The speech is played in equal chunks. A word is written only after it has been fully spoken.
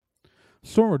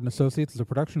Stormwood and Associates is a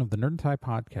production of the Nerd and Tie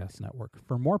Podcast Network.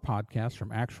 For more podcasts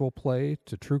from actual play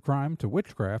to true crime to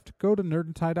witchcraft, go to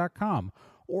nerdandtie.com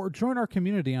or join our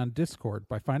community on Discord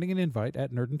by finding an invite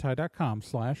at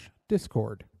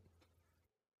nerdandtie.com/discord.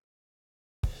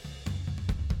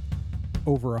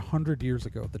 Over 100 years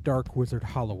ago, the dark wizard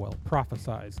Hollowell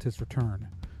prophesied his return,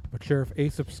 but Sheriff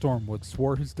Aesop Stormwood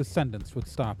swore his descendants would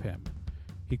stop him.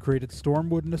 He created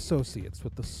Stormwood and Associates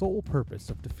with the sole purpose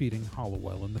of defeating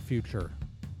Hollowell in the future.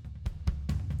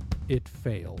 It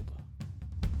failed.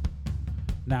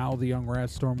 Now the young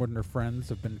Raz Stormwood and her friends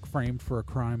have been framed for a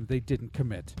crime they didn't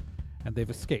commit, and they've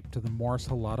escaped to the Morris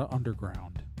Halata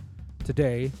Underground.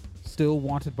 Today, still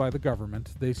wanted by the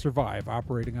government, they survive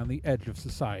operating on the edge of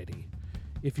society.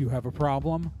 If you have a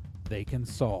problem, they can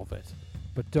solve it.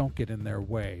 But don't get in their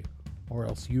way, or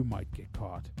else you might get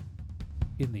caught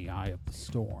in the eye of the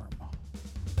storm.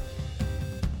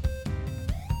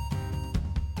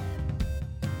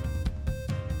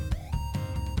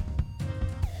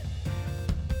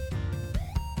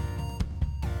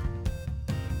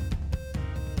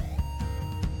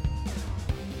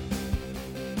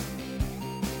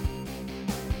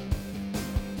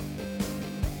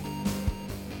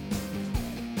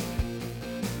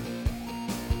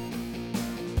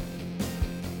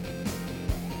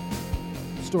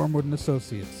 Stormwood and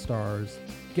Associates stars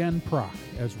Gen Proc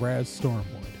as Raz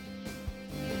Stormwood,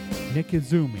 Nick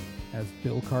Izumi as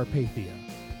Bill Carpathia,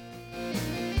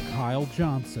 Kyle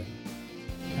Johnson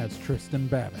as Tristan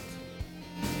Babbitt,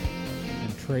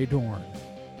 and Trey Dorn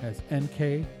as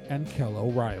NK and Kel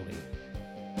O'Reilly.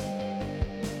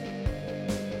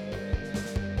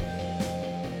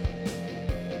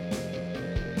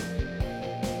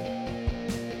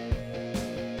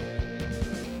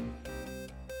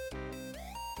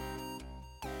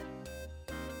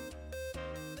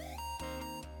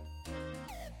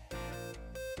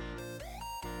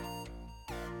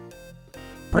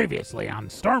 Previously on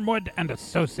Stormwood and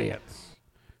Associates.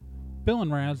 Bill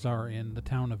and Raz are in the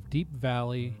town of Deep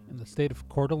Valley in the state of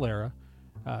Cordillera,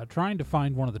 trying to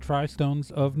find one of the Tri-Stones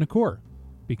of Nikur.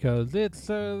 Because it's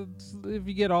if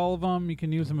you get all of them, you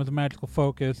can use them as a magical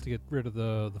focus to get rid of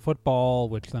the football,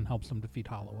 which then helps them defeat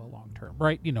Hollowell long term.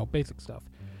 Right? You know, basic stuff.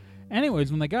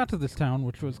 Anyways, when they got to this town,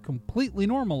 which was completely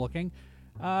normal looking,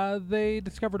 they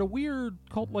discovered a weird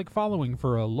cult-like following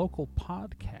for a local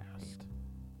podcast.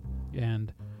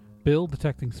 And Bill,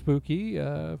 detecting spooky,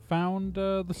 found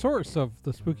the source of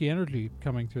the spooky energy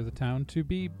coming through the town to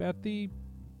be at the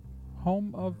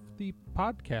home of the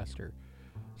podcaster.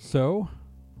 So,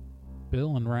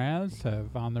 Bill and Raz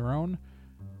have, on their own,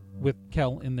 with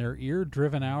Kel in their ear,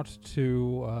 driven out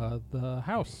to the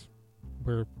house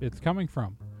where it's coming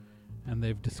from. And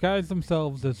they've disguised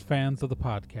themselves as fans of the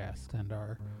podcast and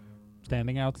are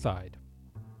standing outside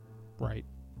right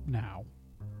now.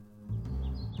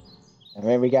 I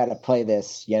mean, we gotta play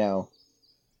this,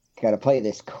 gotta play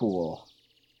this cool.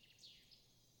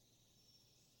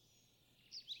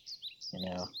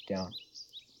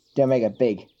 Don't make a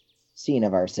big scene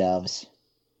of ourselves.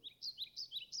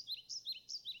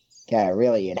 Gotta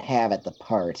really inhabit the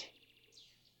part.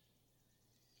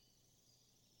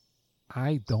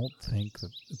 I don't think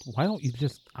that. Why don't you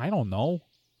just, I don't know,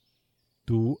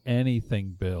 do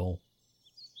anything, Bill?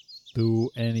 Do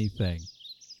anything.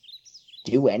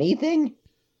 Do anything?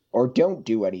 Or don't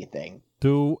do anything?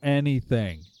 Do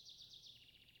anything.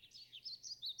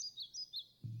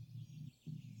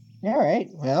 All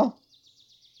right, well,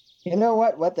 you know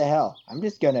what? What the hell? I'm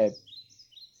just gonna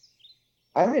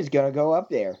go up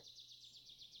there.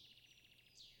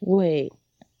 Wait.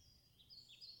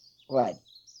 What?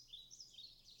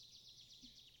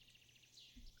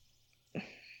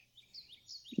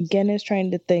 Gen is trying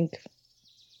to think.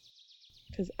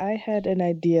 Because I had an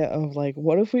idea of,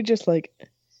 what if we just,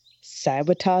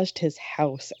 sabotaged his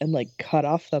house and, cut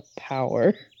off the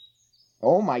power?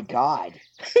 Oh my god.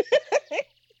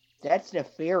 That's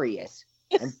nefarious.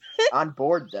 I'm on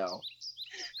board, though.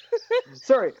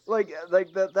 Sorry, I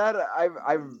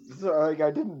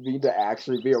didn't mean to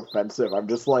actually be offensive. I'm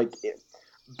just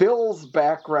Bill's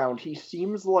background, he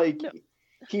seems like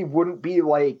he wouldn't be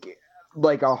like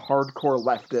a hardcore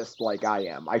leftist like I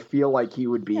am. I feel like he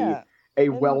would be a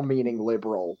well-meaning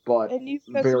liberal, but and you've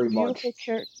got very some much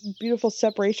beautiful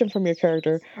separation from your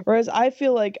character. Whereas I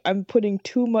feel like I'm putting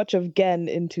too much of Gen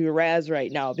into Raz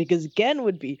right now, because Gen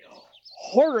would be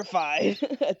horrified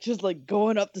at just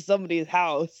going up to somebody's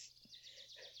house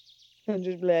and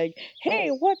just be like, "Hey,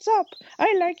 what's up?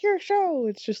 I like your show."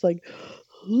 It's just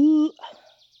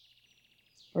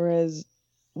whereas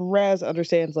Raz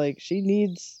understands she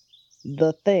needs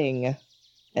the thing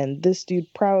and this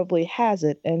dude probably has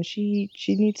it, and she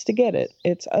needs to get it.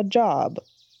 It's a job.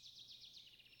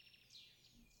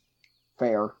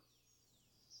 Fair.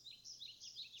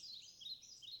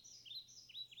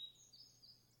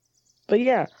 But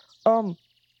yeah,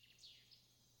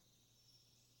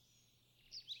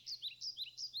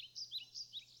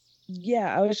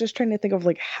 yeah, I was just trying to think of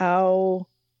like how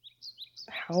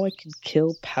I could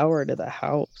kill power to the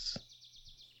house.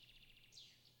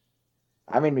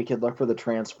 I mean, we could look for the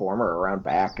transformer around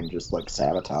back and just like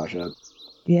sabotage it.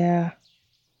 Yeah.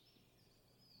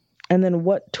 And then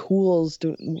what tools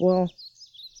can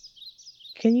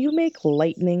you make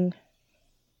lightning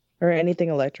or anything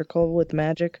electrical with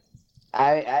magic?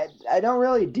 I don't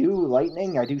really do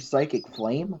lightning. I do psychic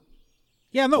flame.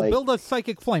 Yeah, no, Like- build a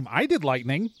psychic flame. I did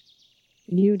lightning.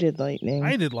 You did lightning.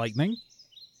 I did lightning.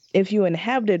 If you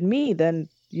inhabited me, then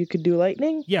you could do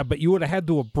lightning? Yeah, but you would have had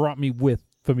to have brought me with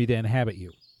for me to inhabit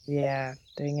you. Yeah,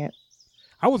 dang it.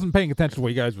 I wasn't paying attention to what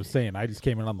you guys were saying. I just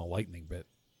came in on the lightning bit.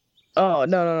 Oh,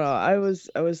 no. I was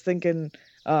thinking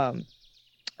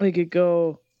we could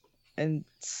go and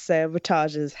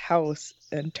sabotage his house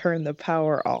and turn the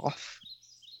power off.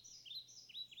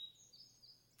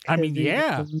 I mean, 'Cause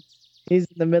yeah. He's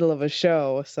in the middle of a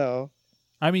show, so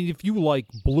I mean, if you, like,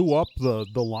 blew up the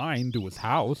line to his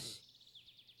house.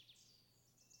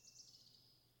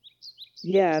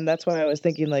 yeah, and that's why I was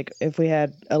thinking like if we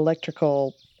had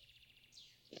electrical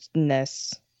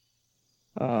ness.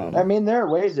 I mean, there are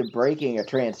ways of breaking a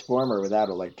transformer without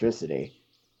electricity.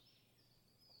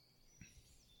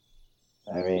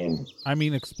 I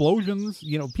mean, Explosions,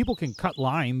 you know, people can cut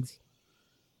lines.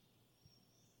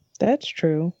 That's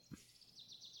true.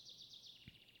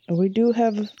 We do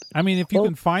have. I mean, if you Well-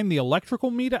 can find the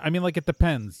electrical meter, I mean, like, it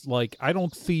depends. Like, I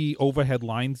don't see overhead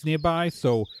lines nearby,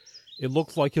 so it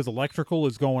looks like his electrical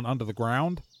is going under the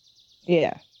ground.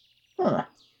 Yeah. huh.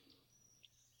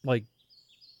 Like,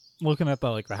 looking at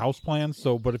the house plan.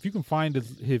 So, but if you can find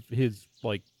his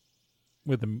like,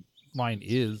 where the line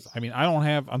is, I mean, I don't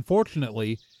have,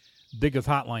 unfortunately, Digger's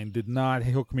Hotline did not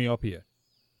hook me up here.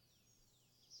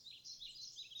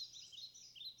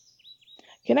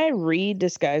 Can I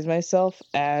redisguise myself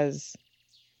as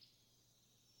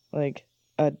like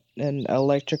an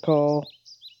electrical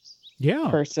Yeah.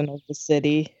 person of the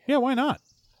city? Yeah, why not?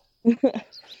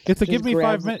 It's a give Just me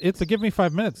grab 5 minutes. It's a give me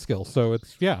 5 minutes skill. So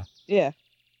it's Yeah. Yeah,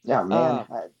 man.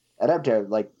 I'd have to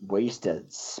like waste a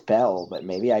spell, but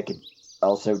maybe I could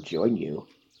also join you.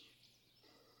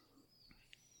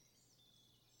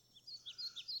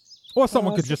 Or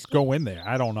someone could just go in there.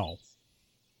 I don't know.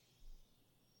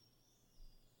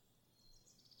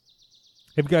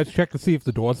 Have you guys checked to see if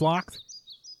the door's locked?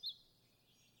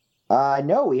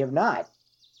 No, we have not.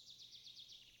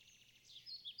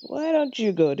 Why don't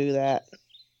you go do that?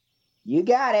 You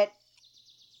got it.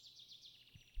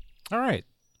 All right.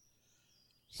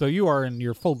 So you are in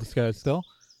your full disguise still.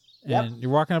 And Yep.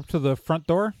 you're walking up to the front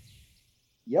door.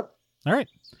 Yep. All right.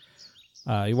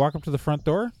 You walk up to the front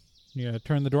door. You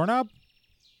turn the doorknob.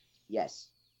 Yes.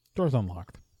 Door's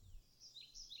unlocked.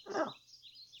 Oh.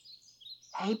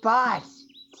 Hey, boss.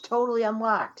 It's totally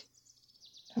unlocked.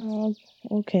 Oh,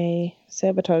 okay.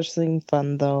 Sabotage seemed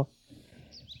fun though.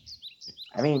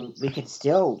 I mean, we could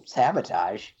still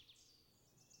sabotage.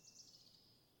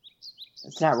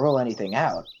 Let's not rule anything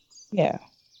out. Yeah.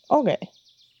 Okay.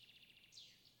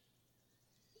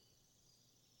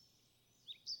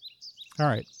 All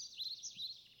right.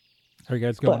 Are you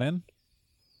guys going But- in?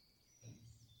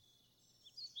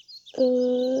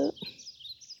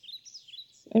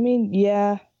 I mean,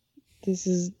 yeah. This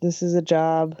is a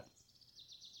job.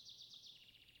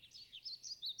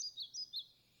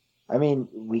 I mean,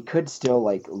 we could still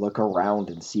like look around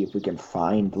and see if we can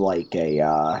find like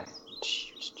a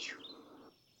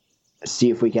see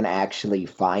if we can actually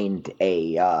find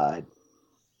a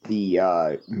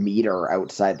the meter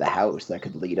outside the house that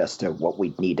could lead us to what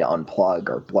we'd need to unplug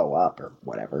or blow up or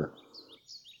whatever.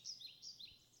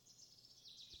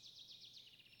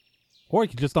 Or you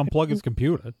could just unplug his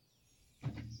computer.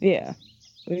 Yeah.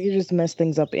 We could just mess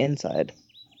things up inside.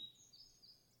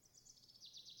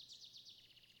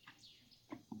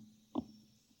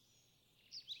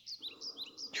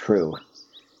 True.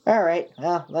 All right.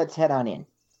 Well, let's head on in.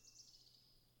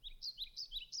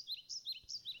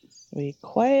 We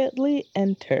quietly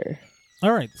enter.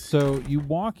 All right. So you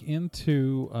walk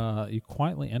into, you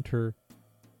quietly enter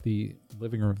the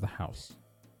living room of the house.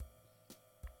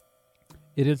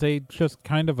 It is just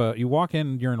kind of you walk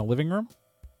in, you're in a living room.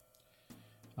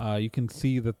 You can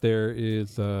see that there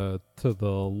is, to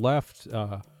the left,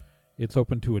 it's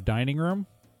open to a dining room.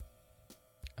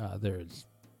 There's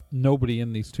nobody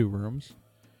in these two rooms.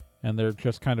 and they're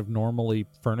just kind of normally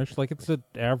furnished. Like it's an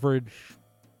average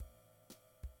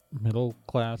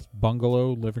middle-class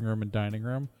bungalow, living room and dining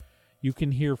room. You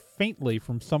can hear faintly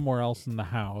from somewhere else in the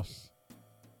house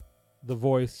the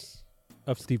voice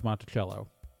of Steve Monticello.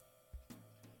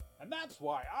 And that's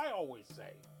why I always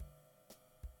say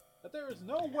that there is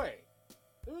no way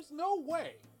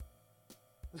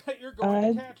that you're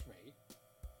going to catch me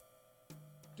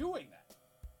doing that.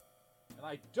 And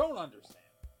I don't understand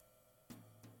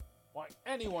why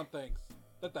anyone thinks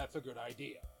that that's a good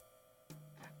idea.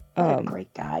 What a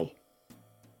great guy.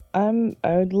 I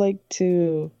would like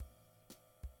to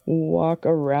walk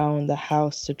around the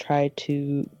house to try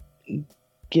to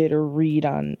get a read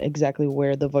on exactly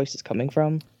where the voice is coming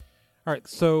from. All right,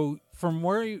 so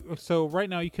right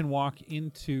now you can walk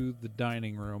into the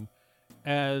dining room.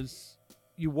 As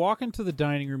you walk into the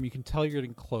dining room, you can tell you're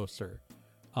getting closer.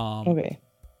 Okay.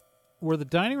 Where the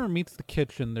dining room meets the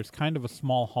kitchen, there's kind of a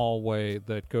small hallway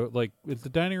that it's the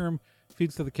dining room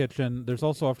feeds to the kitchen. There's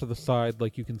also off to the side,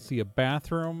 like you can see a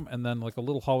bathroom, and then like a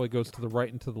little hallway goes to the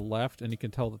right and to the left, and you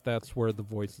can tell that that's where the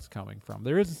voice is coming from.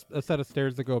 There is a set of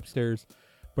stairs that go upstairs,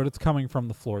 but it's coming from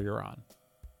the floor you're on.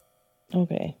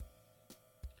 Okay.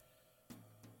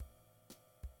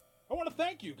 I want to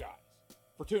thank you guys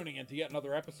for tuning in to yet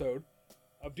another episode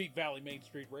of Deep Valley Main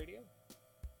Street Radio.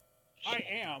 I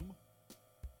am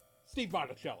Steve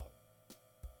Monticello.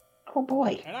 Oh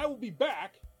boy. And I will be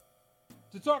back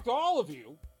to talk to all of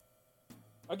you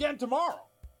again tomorrow.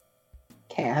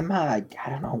 Okay, I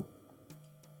don't know.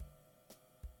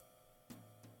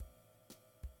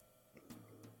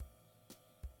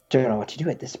 Don't know what to do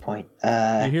at this point.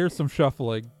 You hear some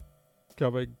shuffling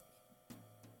coming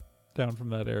down from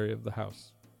that area of the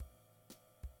house.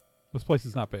 This place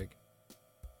is not big.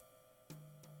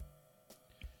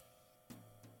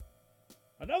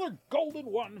 Another golden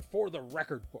one for the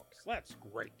record books. That's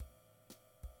great.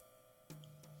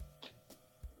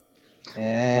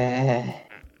 Yeah,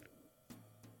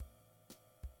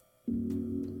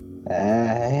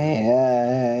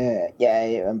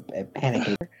 I'm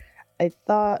panicking. I've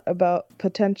thought about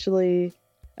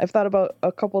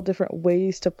a couple different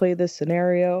ways to play this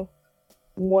scenario.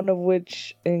 One of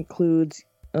which includes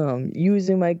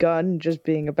using my gun, just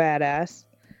being a badass.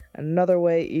 Another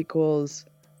way equals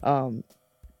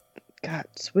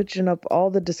switching up all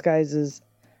the disguises,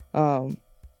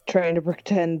 trying to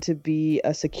pretend to be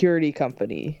a security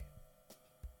company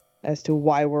as to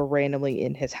why we're randomly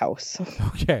in his house.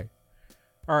 Okay.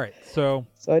 All right. So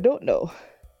I don't know.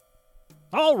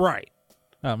 all right.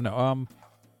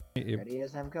 Ready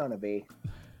as I'm gonna be.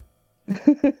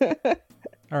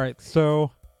 All right.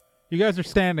 So you guys are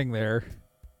standing there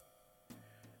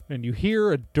and you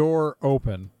hear a door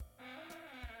open.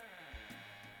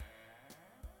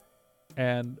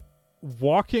 And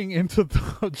walking into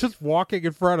just walking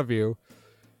in front of you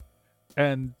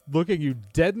and looking you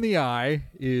dead in the eye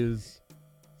is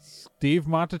Steve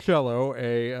Monticello,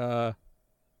 a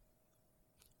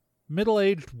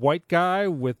middle-aged white guy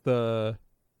with I'd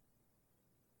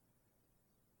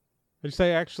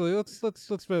say actually let's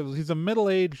he's a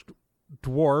middle-aged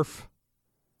dwarf.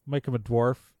 Make him a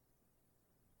dwarf.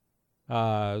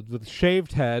 With a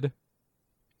shaved head.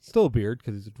 Still a beard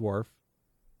because he's a dwarf.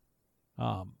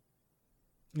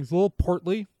 He's a little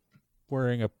portly,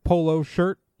 wearing a polo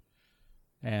shirt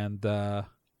and a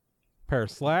pair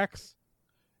of slacks,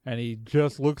 and he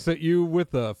just looks at you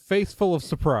with a face full of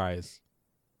surprise.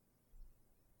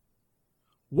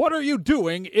 What are you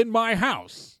doing in my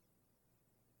house?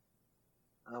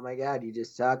 Oh my god, you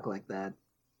just talk like that.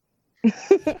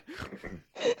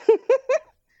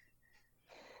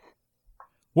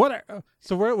 What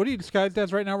are you disguised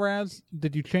as right now, Raz?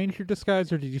 Did you change your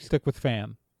disguise or did you stick with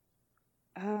Fan?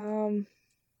 I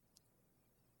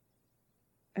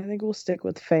think we'll stick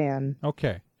with Fan.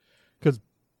 Okay. Because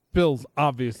Bill's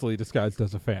obviously disguised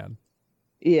as a fan.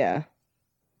 Yeah.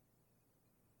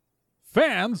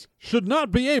 Fans should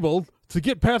not be able to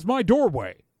get past my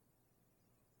doorway.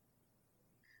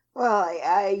 Well,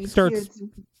 I Starts-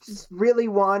 just really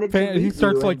wanted to. He meet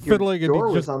starts you, like and your fiddling and door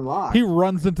he was just unlocked. he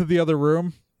runs into the other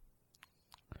room.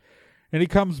 And he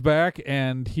comes back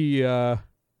and he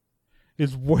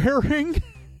is wearing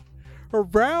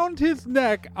around his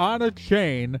neck on a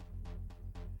chain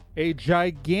a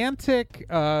gigantic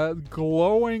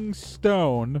glowing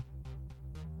stone,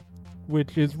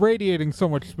 which is radiating so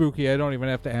much spooky I don't even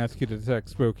have to ask you to detect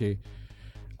spooky.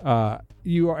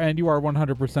 You are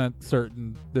 100%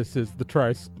 certain this is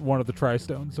one of the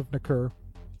tri-stones of Nakur.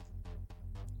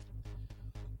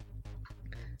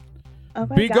 Oh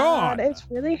my Be god, gone! it's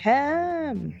really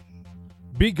him.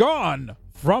 Begone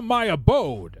from my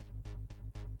abode.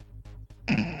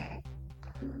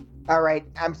 All right,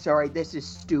 I'm sorry. This is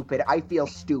stupid. I feel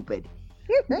stupid.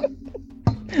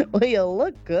 Well, you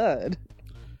look good.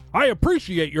 I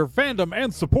appreciate your fandom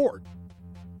and support.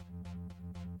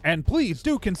 And please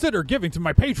do consider giving to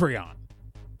my Patreon.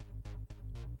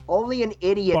 Only an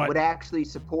idiot But- would actually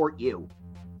support you.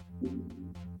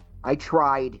 I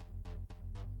tried.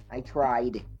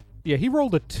 Yeah, he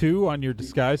rolled a 2 on your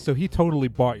disguise, so he totally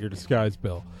bought your disguise,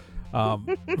 Bill. Damn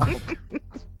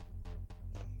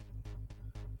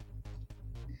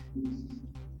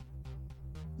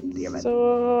it.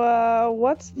 So,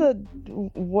 what's the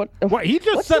what? What? He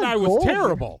just What's said the I was goal here?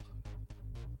 terrible.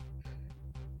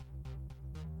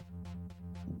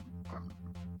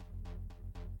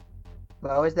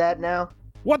 What was that now?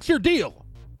 What's your deal?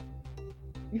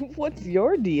 What's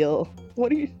your deal? What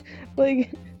do you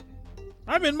like?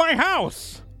 I'm in my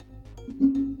house.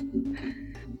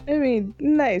 I mean,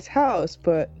 nice house,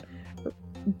 but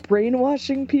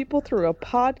brainwashing people through a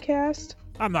podcast?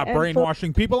 I'm not And for-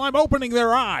 brainwashing people. I'm opening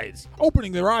their eyes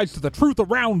to the truth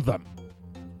around them.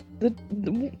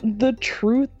 The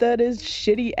truth that is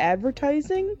shitty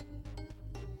advertising?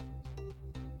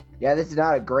 Yeah, this is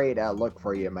not a great look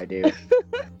for you, my dude.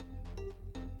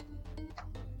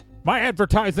 My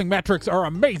advertising metrics are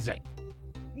amazing.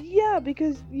 Yeah,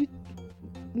 because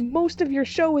most of your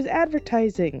show is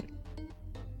advertising.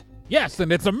 Yes,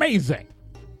 and it's amazing.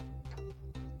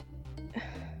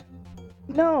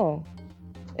 No,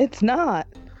 it's not.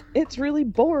 It's really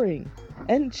boring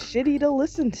and shitty to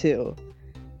listen to.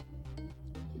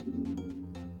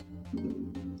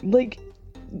 Like,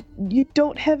 you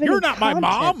don't have any You're not my content,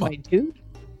 mom. my dude.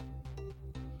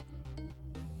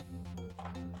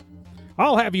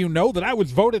 I'll have you know that I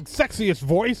was voted sexiest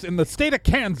voice in the state of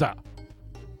Kansas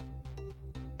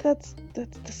That's the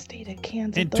state of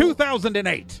Kansas. in though.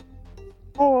 2008.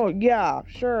 Oh, yeah,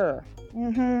 sure.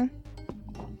 Mm-hmm.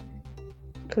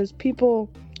 Because people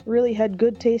really had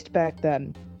good taste back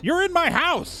then. You're in my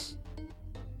house.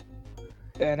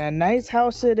 And a nice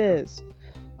house it is.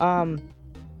 We'd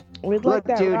like Look,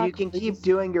 that dude, rock, you can please. keep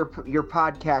doing your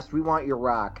podcast. We want your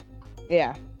rock.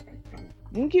 Yeah.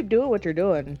 You can keep doing what you're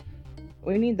doing.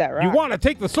 We need that rock. You want to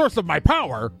take the source of my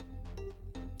power?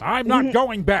 I'm not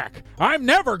going back. I'm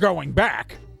never going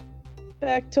back.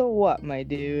 Back to what, my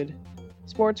dude?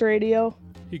 Sports radio?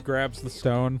 He grabs the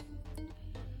stone.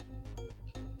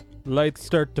 Lights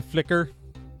start to flicker.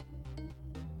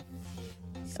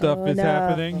 Stuff Oh, is no.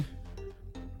 happening.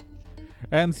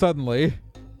 And suddenly,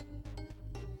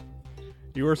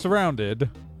 you are surrounded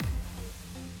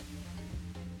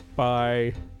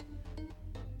by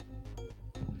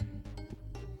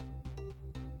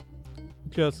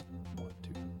just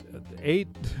 8.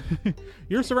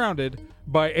 You're surrounded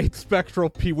by 8 spectral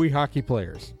Pee Wee hockey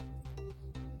players.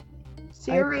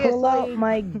 I pull out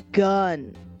my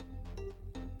gun.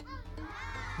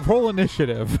 Roll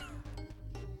initiative.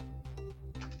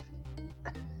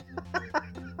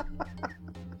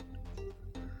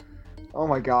 Oh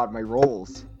my god, my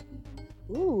rolls.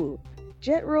 Ooh.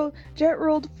 Jet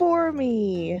rolled for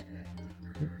me.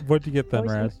 What'd you get then,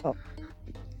 Oh, Raz? oh.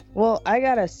 Well, I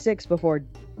got a 6 before.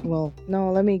 Well,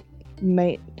 no, let me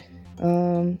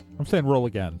I'm saying roll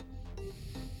again.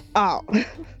 Oh.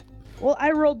 Well,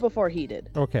 I rolled before he did.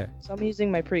 Okay. So I'm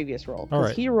using my previous roll. All Because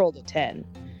right. he rolled a 10.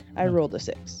 I Yeah. rolled a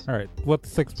 6. All right.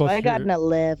 What's 6 So plus? I got your- an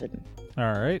 11.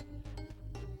 All right.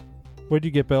 What'd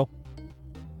you get, Bill?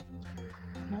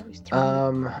 Now he's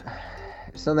throwing-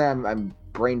 Something I'm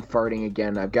brain farting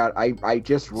again. I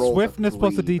just rolled Swiftness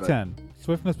plus a 3, but- D10.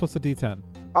 Swiftness plus a D10.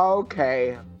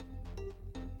 Okay.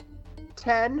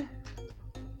 10.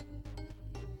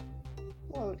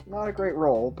 Well, not a great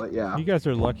roll, but yeah. You guys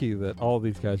are lucky that all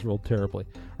these guys rolled terribly.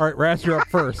 All right, Raz, you're up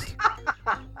first.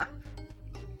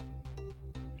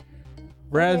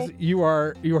 Raz, Okay. you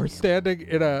are standing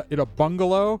in a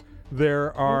bungalow.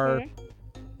 There are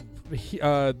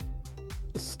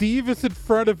Steve is in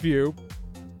front of you,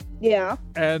 Yeah.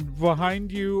 and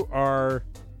behind you are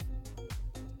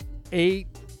 8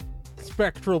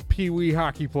 spectral Pee Wee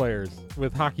hockey players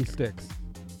with hockey sticks.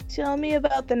 Tell me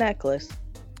about the necklace.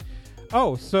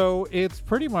 Oh, so it's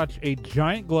pretty much a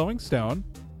giant glowing stone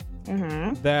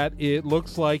Mm-hmm. that it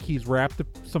looks like he's wrapped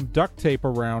some duct tape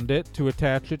around it to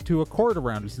attach it to a cord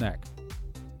around his neck.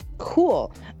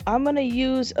 Cool. I'm gonna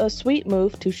use a sweet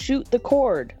move to shoot the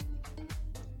cord.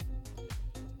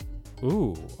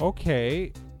 Ooh,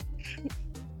 okay.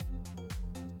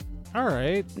 All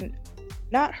right.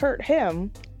 Not hurt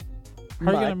him. How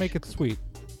are you gonna much. make it sweet?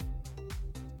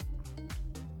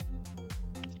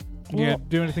 You Well- gonna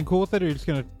do anything cool with it, or you're just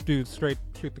gonna do straight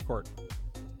shoot the cord?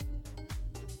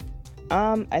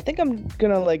 I think I'm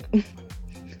gonna like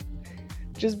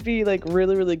just be like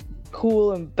really, really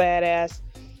cool and badass.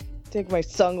 Take my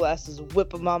sunglasses, whip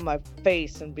them on my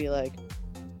face, and be like,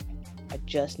 I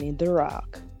just need the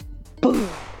rock. Boom.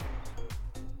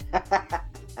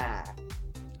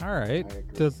 All right. agree.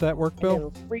 Does that work, And Bill?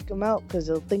 it'll freak him out because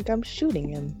he'll think I'm shooting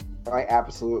him. I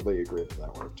absolutely agree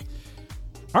that worked.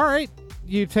 All right.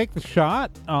 You take the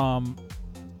shot.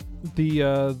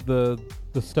 The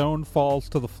stone falls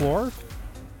to the floor.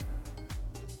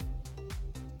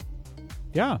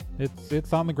 Yeah,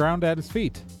 it's on the ground at his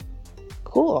feet.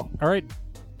 Cool. All right,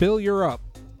 Bill, you're up.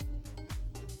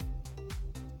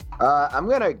 I'm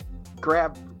gonna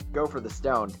go for the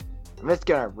stone. I'm just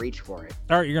gonna reach for it.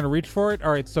 All right, you're gonna reach for it.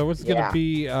 All right, so it's gonna Yeah.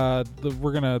 be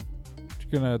we're gonna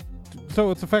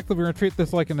so it's effectively we're gonna treat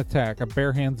this like an attack, a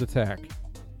bare hands attack.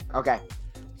 Okay.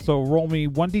 So roll me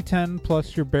 1d10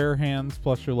 plus your bare hands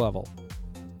plus your level.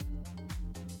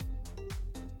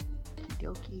 Okie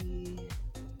dokie.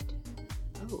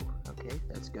 Oh, okay,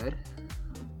 that's good.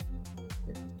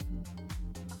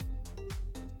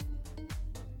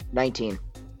 19.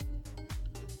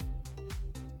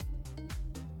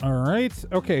 All right.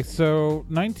 Okay, so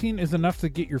 19 is enough to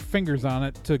get your fingers on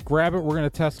it. To grab it, we're going to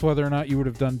test whether or not you would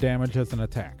have done damage as an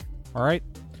attack. All right?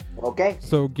 Okay.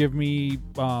 So give me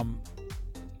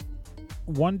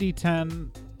 1d10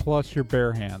 plus your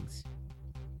bare hands.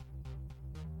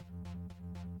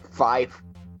 5.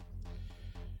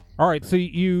 All right, so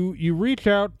you reach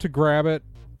out to grab it.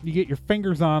 You get your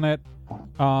fingers on it.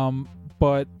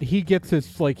 But he gets his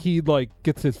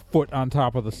gets his foot on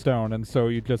top of the stone, and so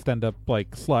you just end up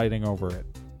like sliding over it.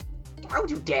 Oh,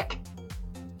 you dick.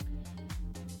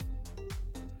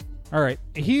 All right,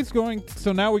 he's going.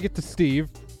 So now we get to Steve,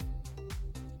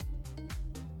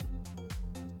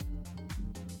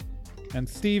 and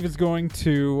Steve is going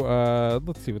to.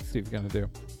 Let's see what Steve's going to do.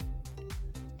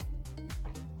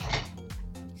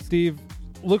 Steve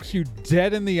looks you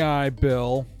dead in the eye,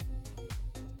 Bill,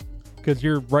 because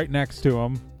you're right next to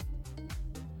him.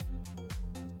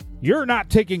 You're not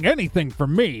taking anything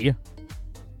from me.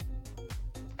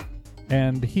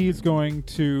 And he's going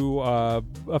to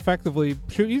effectively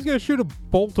shoot. He's going to shoot a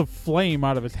bolt of flame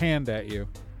out of his hand at you.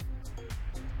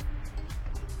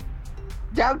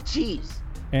 Oh, jeez.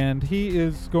 And he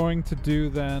is going to do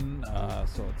then.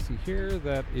 So let's see here.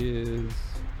 That is.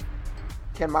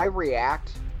 Can my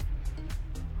react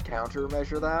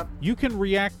countermeasure that? You can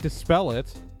react, dispel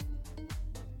it.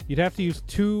 You'd have to use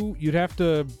 2. You'd have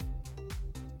to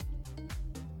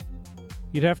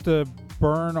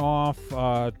burn off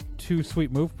 2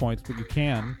 sweet move points, but you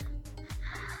can.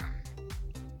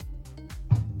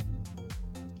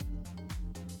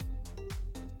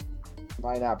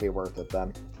 Might not be worth it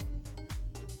then.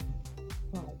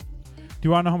 Do you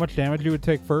want to know how much damage you would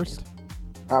take first?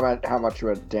 How much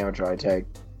damage would I take?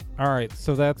 All right,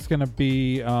 so that's going to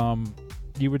be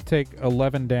you would take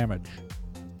 11 damage.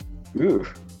 Ooh.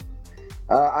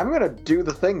 I'm gonna do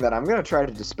the thing then. I'm gonna try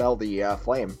to dispel the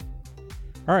flame.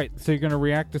 All right, so you're going to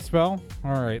react, dispel?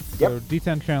 All right, so Yep.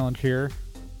 D10 challenge here.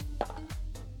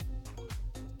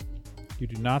 You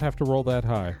do not have to roll that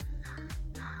high.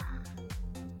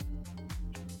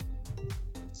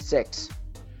 6.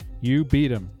 You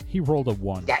beat him. He rolled a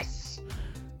 1. Yes.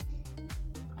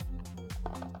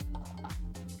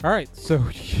 All right, so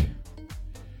all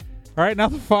right, now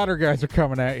the fodder guys are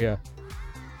coming at you.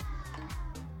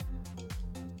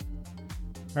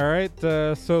 All right,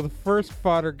 so the first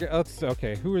fodder.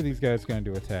 Okay, who are these guys going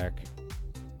to attack?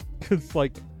 Because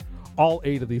like all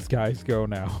 8 of these guys go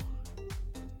now.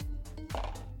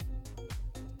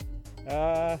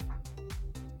 All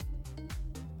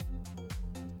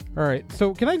right,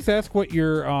 so can I just ask what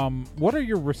are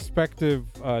your respective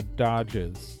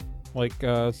dodges? Like,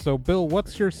 so Bill,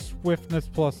 what's your swiftness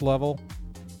plus level?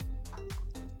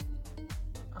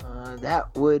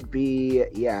 That would be,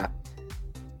 yeah.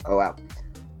 Oh, wow.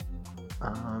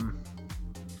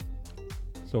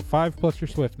 So 5 plus your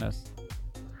swiftness.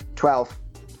 12.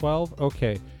 12?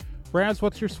 Okay. Raz,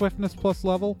 what's your swiftness plus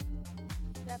level?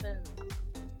 7.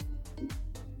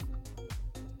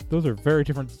 Those are very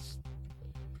different.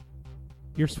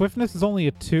 Your swiftness is only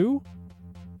a 2?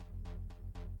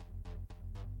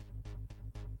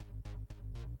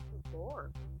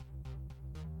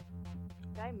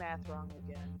 Did I math wrong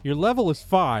again? Your level is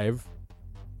 5.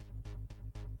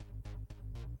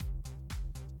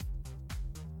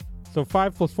 So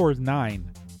 5 plus 4 is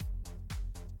 9.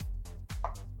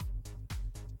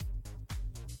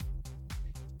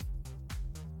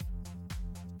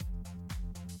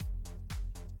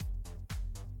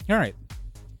 All right.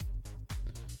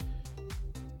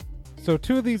 So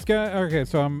 2 of these guys. Okay,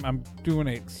 so I'm doing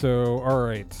 8. So all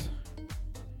right.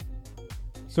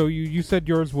 So you said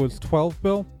yours was 12,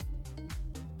 Bill?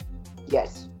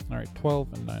 Yes. All right,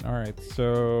 12 and 9. All right,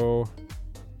 so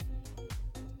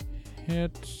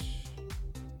hit.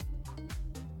 All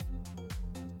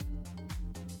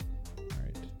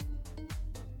right.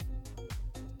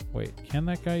 Wait, can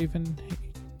that guy even hit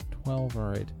 12? All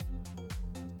right.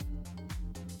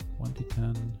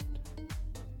 1d10.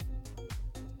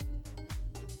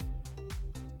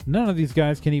 None of these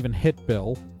guys can even hit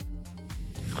Bill.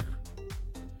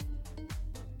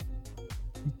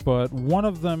 But one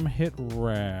of them hit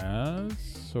Raz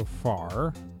so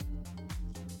far.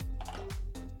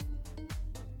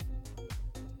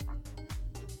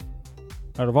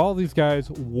 Out of all these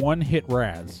guys, one hit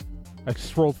Raz. I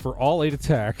just rolled for all 8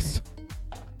 attacks.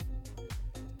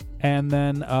 And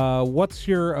then, what's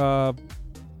your,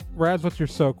 Raz, what's your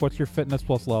soak? What's your fitness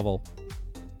plus level?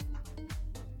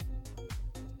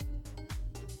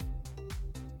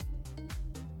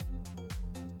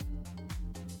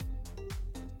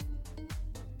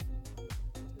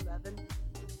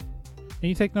 And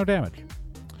you take no damage.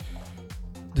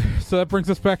 So that brings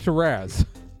us back to Raz.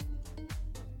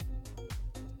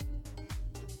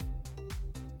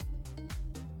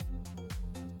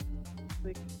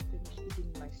 Quick, finish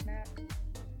eating my snack.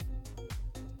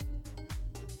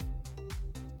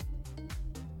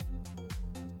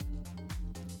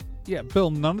 Yeah, Bill,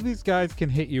 none of these guys can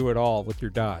hit you at all with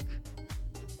your dodge.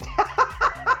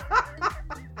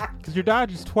 Because your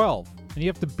dodge is 12, and you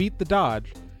have to beat the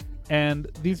dodge. And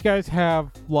these guys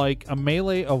have like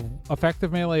a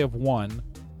effective melee of 1.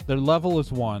 Their level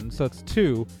is 1, so it's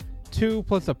 2. 2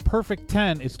 plus a perfect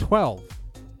 10 is 12.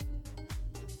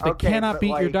 They Okay, cannot but, beat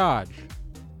your like, dodge.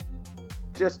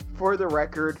 Just for the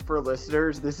record, for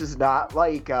listeners, this is not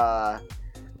like cool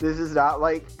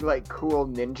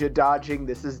ninja dodging.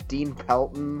 This is Dean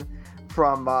Pelton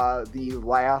from the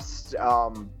last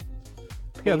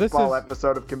Yeah, this paintball is-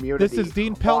 episode of Community. This is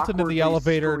Dean Pelton in the awkwardly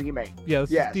elevator. screaming. Yeah,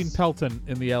 this Yes. is Dean Pelton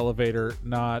in the elevator,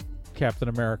 not Captain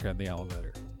America in the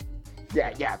elevator.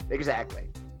 Yeah, exactly.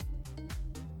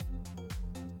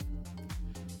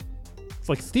 It's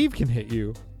like Steve can hit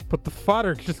you, but the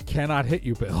fodder just cannot hit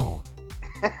you, Bill.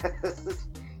 This is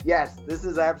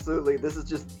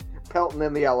just Pelton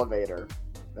in the elevator.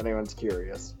 If anyone's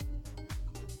curious.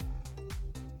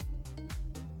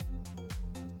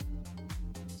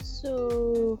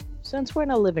 So, since we're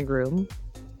in a living room.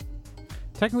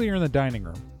 Technically, you're in the dining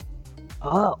room.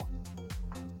 Oh.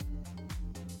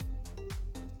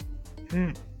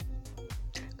 Because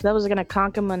I was gonna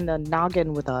conk him in the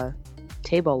noggin with a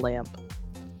table lamp.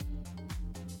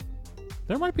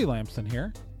 There might be lamps in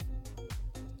here.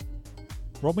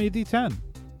 Roll me a d10.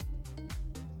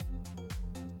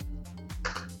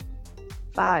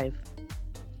 5.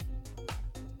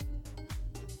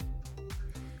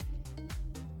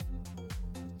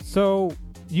 So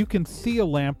you can see a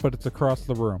lamp, but it's across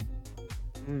the room.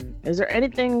 Is there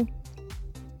anything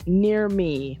near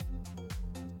me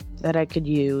that I could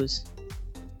use?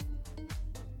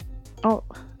 Oh,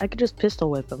 I could just pistol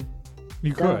whip him.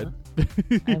 You Duh. could.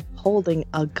 I'm holding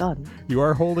a gun. You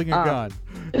are holding a gun.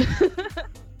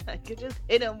 I could just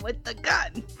hit him with the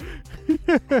gun.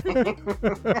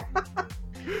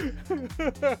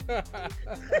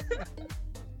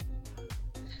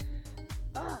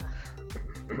 Ah.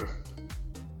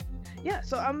 Yeah,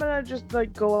 so I'm gonna just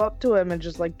like go up to him and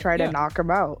just like try Yeah. to knock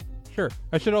him out. Sure.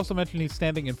 I should also mention he's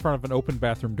standing in front of an open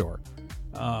bathroom door.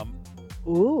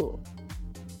 Ooh.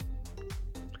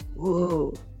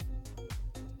 Ooh.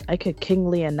 I could King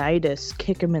Leonidas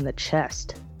kick him in the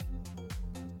chest.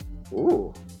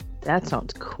 Ooh. That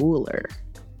sounds cooler.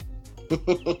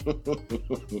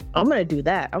 I'm gonna do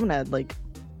that. I'm gonna like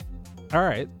All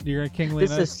right. You're going to King this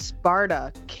Leonidas. is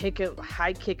Sparta.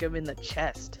 High kick him in the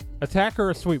chest. Attack or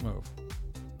a sweep move?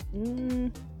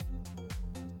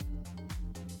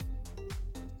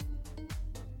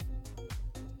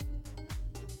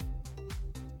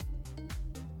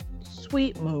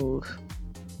 Sweet move.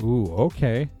 Ooh,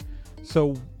 okay.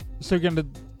 So you're gonna.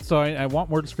 So I want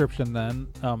more description then.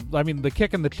 I mean, the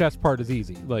kick in the chest part is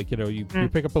easy. Like, you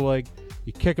pick up a leg,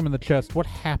 you kick him in the chest. What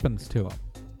happens to him?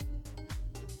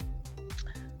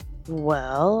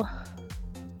 Well,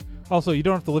 Also, you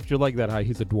don't have to lift your leg that high.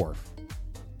 He's a dwarf.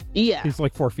 yeah. He's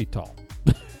like 4 feet tall.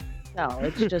 No,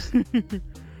 it's just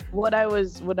what I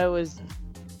was.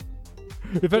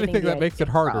 If anything, that makes it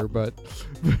harder. But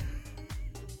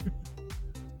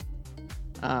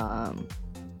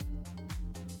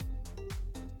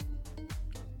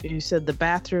You said the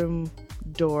bathroom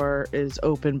door is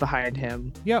open behind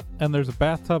him. yep. And there's a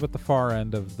bathtub at the far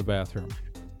end of the bathroom.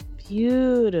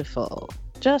 Beautiful.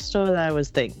 Just what I was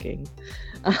thinking.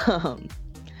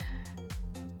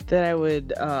 then I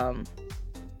would,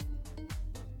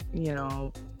 you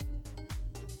know,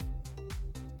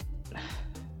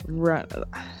 run.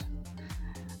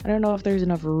 I don't know if there's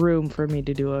enough room for me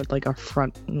to do a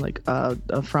front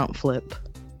flip.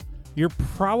 You're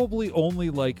probably only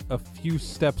like a few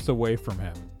steps away from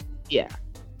him. Yeah.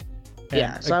 And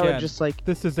yeah. So I would again, just like,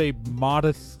 this is a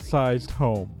modest-sized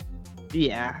home.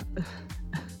 yeah.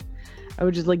 I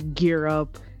would just like gear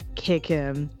up, kick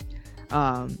him,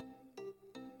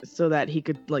 so that he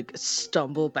could like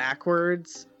stumble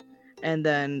backwards, and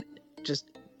then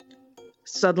just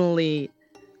suddenly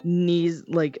knees,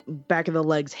 like back of the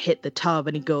legs hit the tub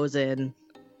and he goes in.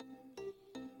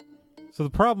 So the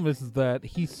problem is that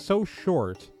he's so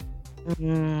short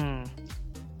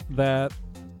that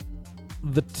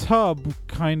the tub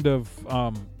kind of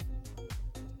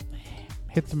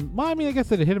hits him. Well, I mean, I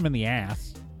guess it hit him in the ass.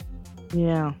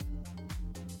 Yeah.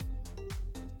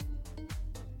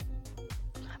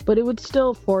 But it would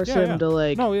still force him to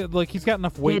like. No, like he's got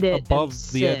enough weight hit it above and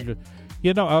the edge. sit.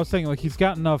 You know, I was saying like he's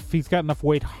got enough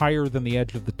weight higher than the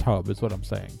edge of the tub is what I'm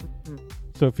saying.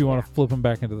 So if you want to flip him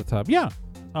back into the tub, yeah.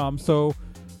 So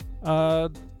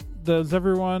does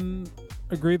everyone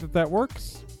agree that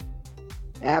works?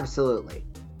 Absolutely.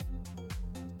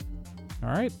 All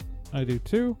right, I do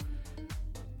too.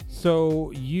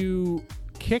 So you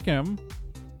kick him.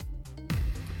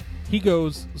 He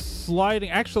goes sliding.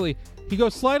 Actually, he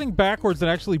goes sliding backwards and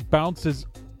actually bounces.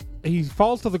 He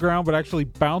falls to the ground, but actually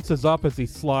bounces up as he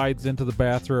slides into the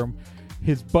bathroom.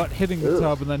 His butt hitting the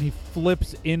tub, and then he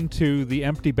flips into the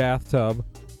empty bathtub.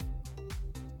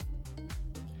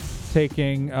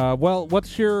 Taking,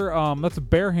 what's your, that's a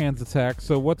bare hands attack.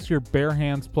 So what's your bare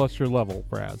hands plus your level,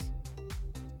 Raz?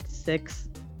 6.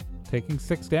 Taking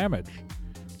 6 damage.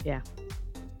 Yeah.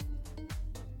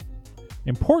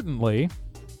 Importantly,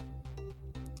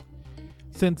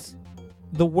 since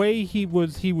the way he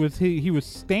was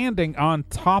standing on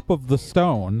top of the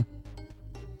stone,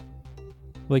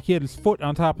 like he had his foot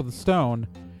on top of the stone,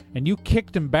 and you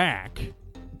kicked him back.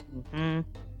 Mm-hmm.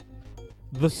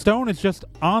 The stone is just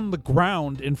on the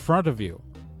ground in front of you.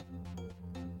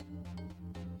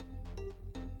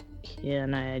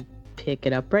 Can I pick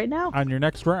it up right now? On your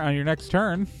next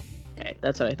turn, Okay,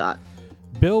 that's what I thought.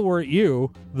 Bill, we're at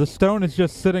you. The stone is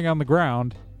just sitting on the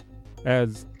ground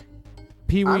as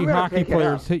Pee I'm Wee gonna hockey pick it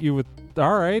players up. hit you with.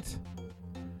 All right.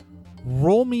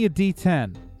 Roll me a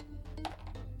d10.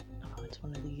 Oh, it's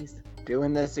one of these.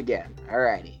 Doing this again.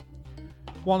 Alrighty.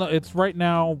 Well, no, it's right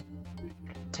now.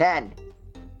 10.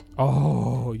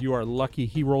 Oh, you are lucky.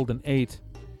 He rolled an 8.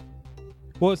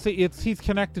 Well, see, he's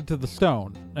connected to the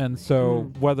stone, and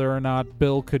so whether or not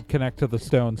Bill could connect to the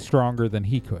stone stronger than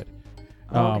he could.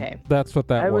 Okay. That's what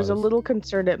that I was. was a little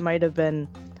concerned it might have been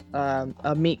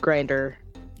a meat grinder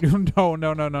No.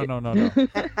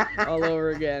 all over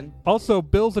again. Also,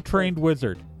 Bill's a trained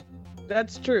wizard.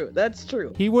 That's true. That's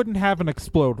true. He wouldn't have an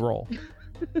explode roll.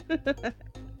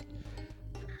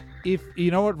 If you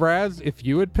know what, Raz, if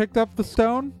you had picked up the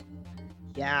stone,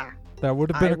 Yeah. that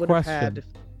would have been I a would question. have had.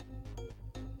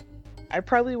 I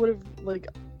probably would have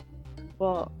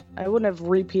I wouldn't have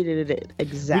repeated it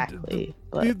exactly.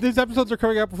 But These episodes are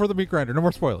coming out before the meat grinder. No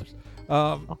more spoilers.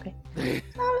 okay.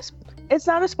 It's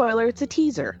not a spoiler. It's a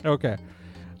teaser Okay.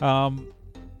 because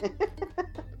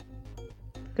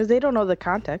they don't know the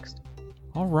context.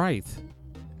 All right.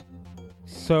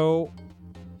 So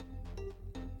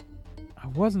I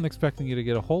wasn't expecting you to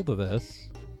get a hold of this.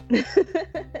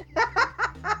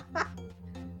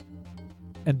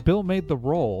 And Bill made the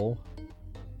roll.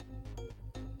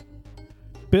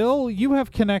 Bill, you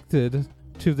have connected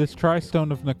to this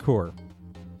Tri-Stone of Nakur.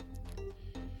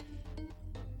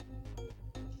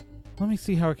 Let me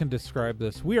see how I can describe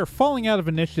this. We are falling out of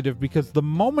initiative because the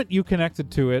moment you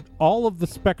connected to it, all of the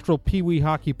spectral Pee Wee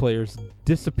hockey players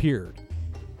disappeared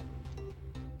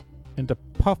into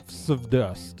puffs of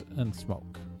dust and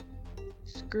smoke.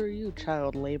 Screw you,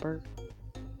 child labor.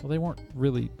 Well, they weren't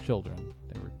really children.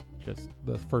 They were just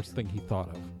the first thing he thought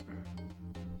of.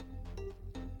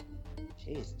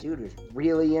 Jeez, dude was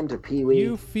really into Pee Wee.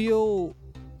 You feel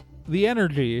the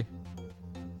energy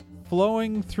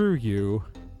flowing through you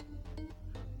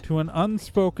to an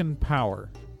unspoken power.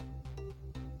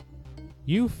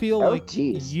 You feel like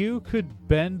geez. you could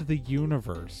bend the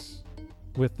universe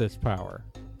with this power.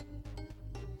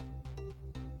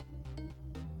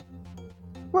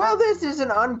 Well, this is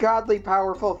an ungodly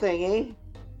powerful thing,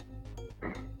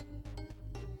 eh?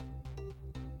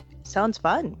 Sounds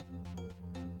fun.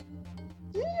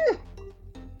 Yeah.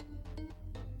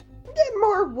 I'm getting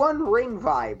more One Ring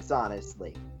vibes,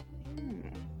 honestly.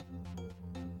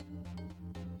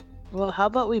 Well, how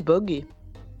about we boogie?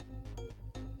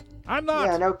 I'm not.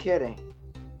 Yeah, no kidding.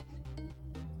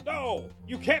 No,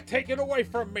 you can't take it away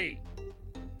from me.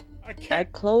 I I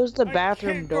can't. closed the I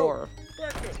bathroom can't go door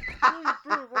back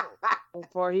to-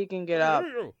 before he can get up.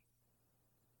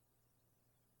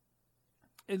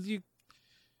 As you.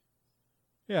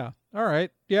 Yeah. All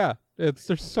right. Yeah.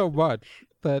 There's so much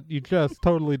that you just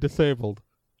totally disabled.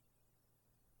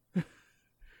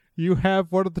 You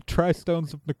have one of the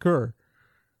Tri-Stones of Nikur.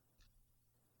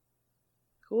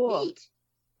 Cool. Neat.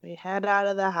 We head out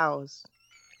of the house.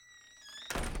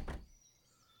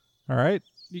 All right.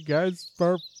 You guys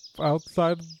are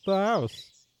outside of the house.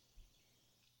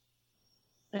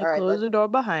 I All right, close let's- the door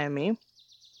behind me.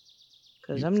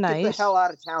 Because I'm Let's get nice. the hell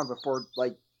out of town before,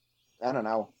 like, I don't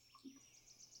know,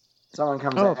 someone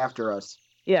comes Oh. after us.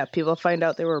 Yeah, people find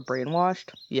out they were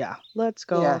brainwashed. Yeah, let's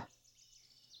go. Yeah.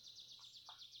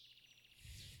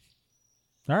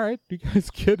 All right. You guys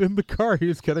get in the car. You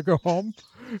just gotta go home.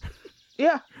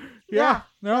 Yeah. Yeah.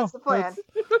 No. That's the plan.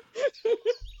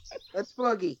 Let's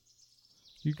boogie.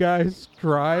 You guys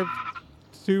drive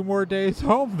 2 more days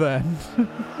home then.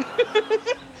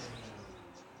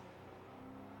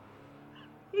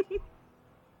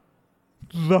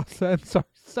 Thus ends our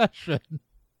session.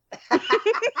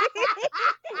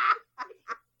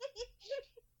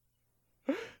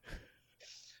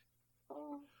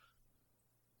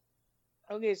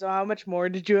 Okay, so how much more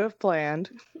did you have planned?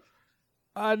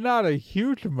 Not a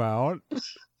huge amount.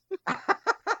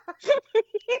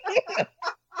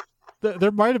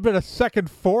 There might have been a second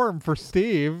form for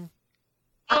Steve.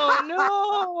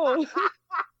 Oh no!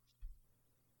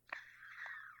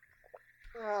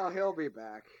 Oh, he'll be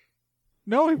back.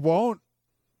 No, he won't.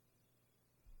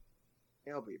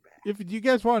 He'll be back. If you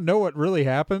guys want to know what really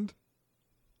happened,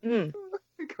 Mm.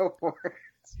 Go for it.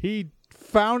 he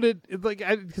found it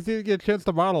because he didn't get a chance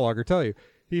to monologue or tell you.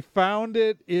 He found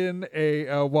it in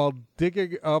a while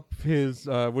digging up his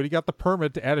when he got the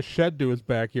permit to add a shed to his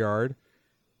backyard.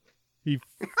 He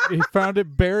found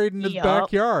it buried in his Yup.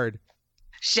 backyard.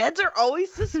 Sheds are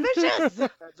always suspicious.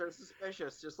 That's are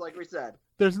suspicious, just like we said.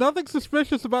 There's nothing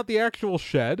suspicious about the actual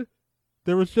shed.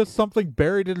 There was just something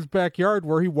buried in his backyard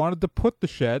where he wanted to put the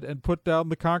shed and put down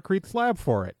the concrete slab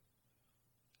for it.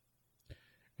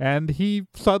 And he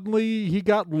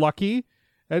got lucky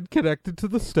and connected to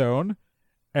the stone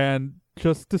and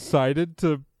just decided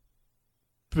to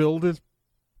build his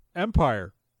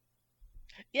empire.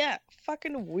 Yeah,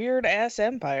 fucking weird ass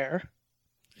empire.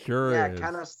 Sure Yeah, is.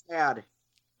 kind of sad.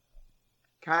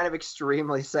 Kind of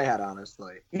extremely sad,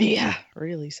 honestly. Yeah,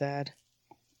 really sad.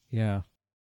 Yeah.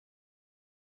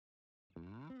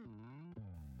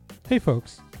 Hey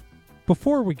folks,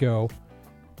 before we go,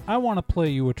 I want to play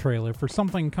you a trailer for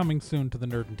something coming soon to the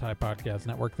Nerd and Tie Podcast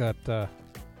Network that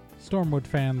Stormwood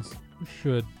fans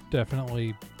should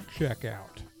definitely check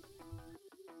out.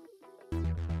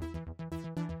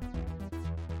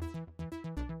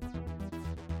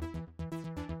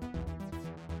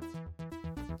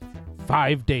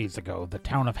 "5 days ago, the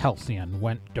town of Halcyon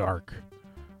went dark.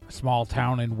 A small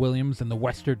town in Williams in the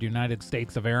western United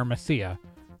States of Aramesia,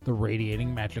 the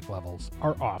radiating magic levels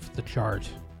are off the chart.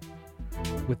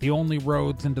 With the only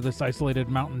roads into this isolated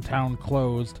mountain town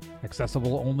closed,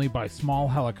 accessible only by small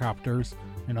helicopters,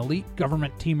 an elite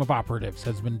government team of operatives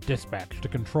has been dispatched to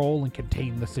control and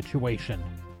contain the situation.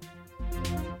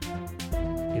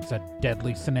 It's a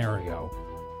deadly scenario,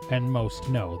 and most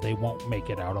know they won't make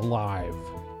it out alive.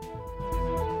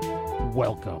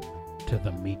 Welcome to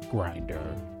the Meat Grinder."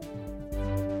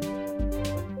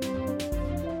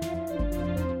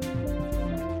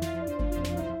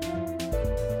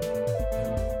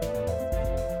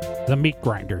 The Meat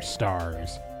Grinder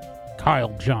stars Kyle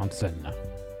Johnson,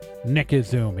 Nick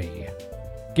Izumi,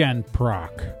 Gen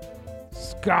Proc,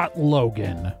 Scott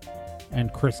Logan,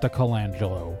 and Krista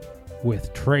Colangelo,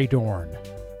 with Trey Dorn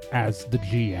as the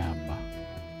GM.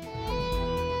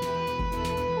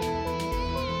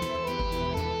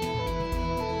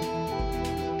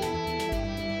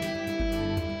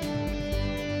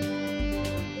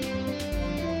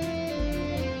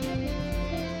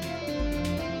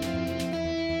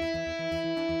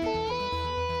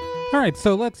 All right,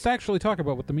 so let's actually talk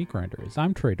about what the Meat Grinder is.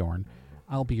 I'm Trey Dorn.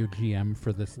 I'll be your GM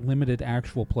for this limited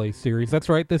actual play series. That's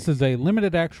right, this is a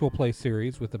limited actual play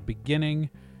series with a beginning,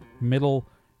 middle,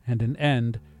 and an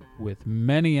end, with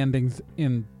many endings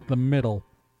in the middle.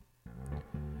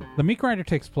 The Meat Grinder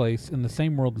takes place in the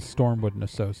same world as Stormwood and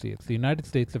Associates, the United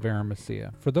States of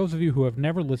Aramesia. For those of you who have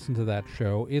never listened to that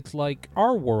show, it's like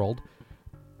our world,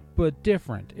 but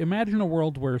different. Imagine a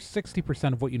world where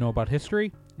 60% of what you know about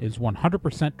history is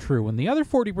 100% true, and the other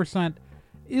 40%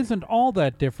 isn't all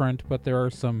that different, but there are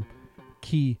some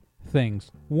key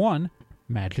things. One,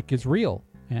 magic is real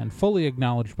and fully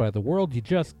acknowledged by the world. You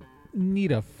just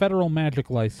need a federal magic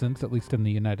license, at least in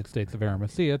the United States of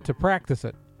Aramacea, to practice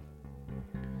it.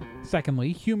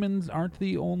 Secondly, humans aren't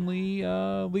the only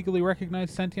legally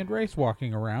recognized sentient race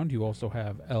walking around. You also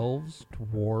have elves,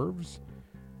 dwarves,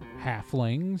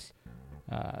 halflings,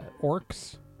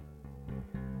 orcs,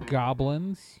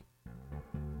 goblins,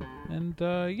 and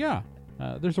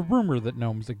there's a rumor that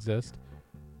gnomes exist,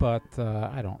 but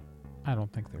I don't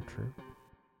think they're true.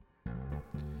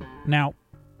 Now,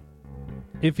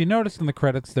 if you noticed in the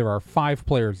credits, there are 5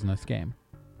 players in this game,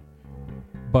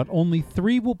 but only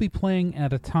 3 will be playing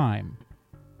at a time.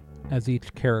 As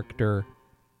each character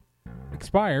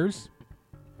expires,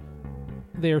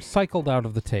 they are cycled out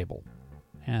of the table,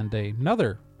 and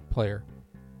another player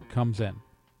comes in.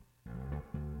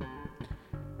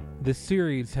 This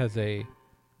series has a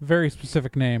very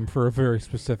specific name for a very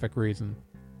specific reason.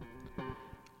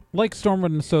 Like Stormwood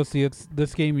and Associates,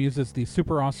 this game uses the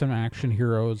Super Awesome Action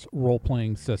Heroes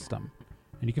role-playing system.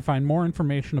 And you can find more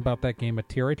information about that game at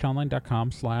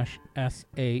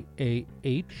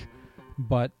trhonline.com/SAAH.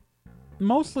 But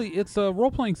mostly it's a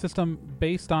role-playing system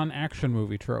based on action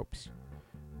movie tropes.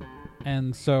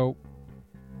 And so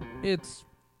it's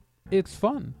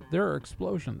fun. There are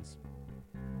explosions.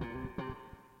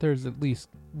 There's at least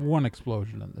one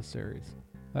explosion in this series.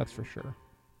 That's for sure.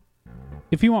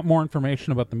 If you want more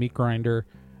information about the Meat Grinder,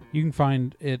 you can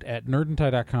find it at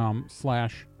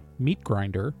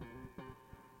nerdandtie.com/meatgrinder.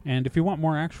 And if you want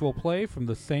more actual play from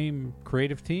the same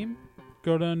creative team,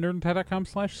 go to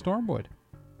nerdandtie.com/stormwood.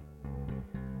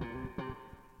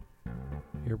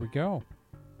 Here we go.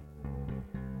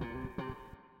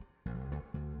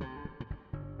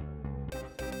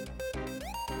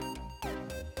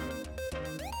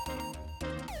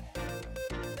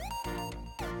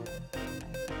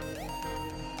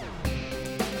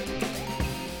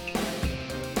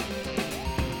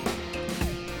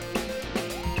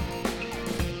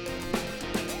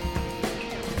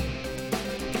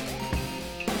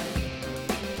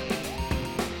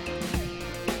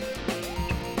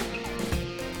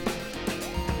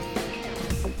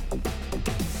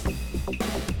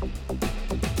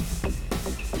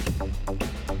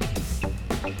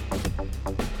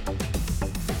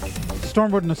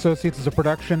 Stormwood and Associates is a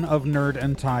production of Nerd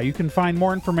and Tie. You can find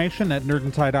more information at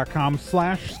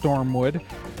nerdandtie.com/stormwood.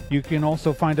 You can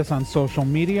also find us on social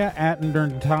media at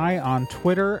Nerd and Tie on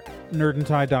Twitter,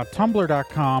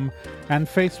 nerdandtie.tumblr.com, and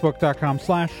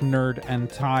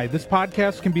facebook.com/nerdandtie. This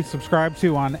podcast can be subscribed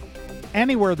to on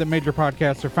anywhere that major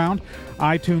podcasts are found: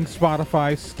 iTunes,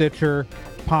 Spotify, Stitcher,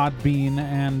 Podbean,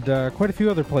 and quite a few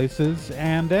other places,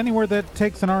 and anywhere that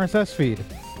takes an RSS feed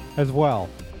as well.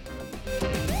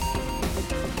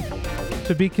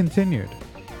 To be continued.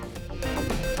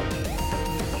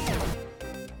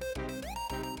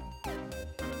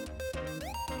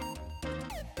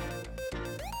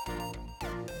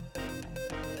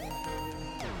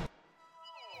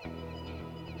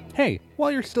 Hey,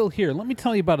 while you're still here, let me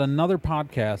tell you about another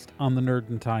podcast on the Nerd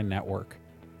and Tie Network,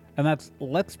 and that's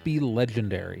Let's Be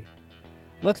Legendary.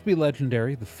 Let's Be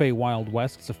Legendary, the Feywild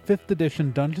West, is a 5th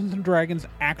edition Dungeons & Dragons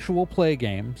actual play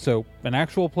game. So, an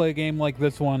actual play game like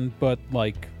this one, but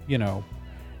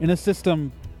in a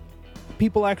system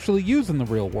people actually use in the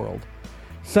real world.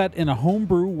 Set in a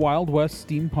homebrew Wild West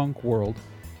steampunk world,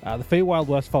 the Feywild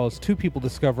West follows 2 people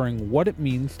discovering what it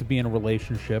means to be in a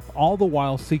relationship, all the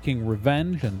while seeking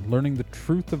revenge and learning the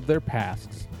truth of their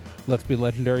pasts. Let's Be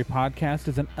Legendary podcast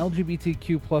is an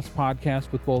LGBTQ+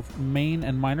 podcast with both main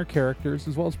and minor characters,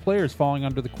 as well as players falling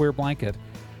under the queer blanket.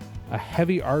 A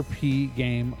heavy RP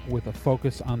game with a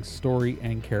focus on story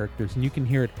and characters. And you can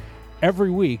hear it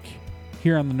every week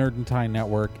here on the Nerd and Tie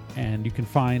Network, and you can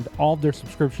find all of their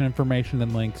subscription information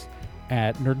and links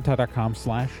at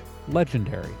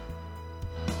nerdandtie.com/legendary.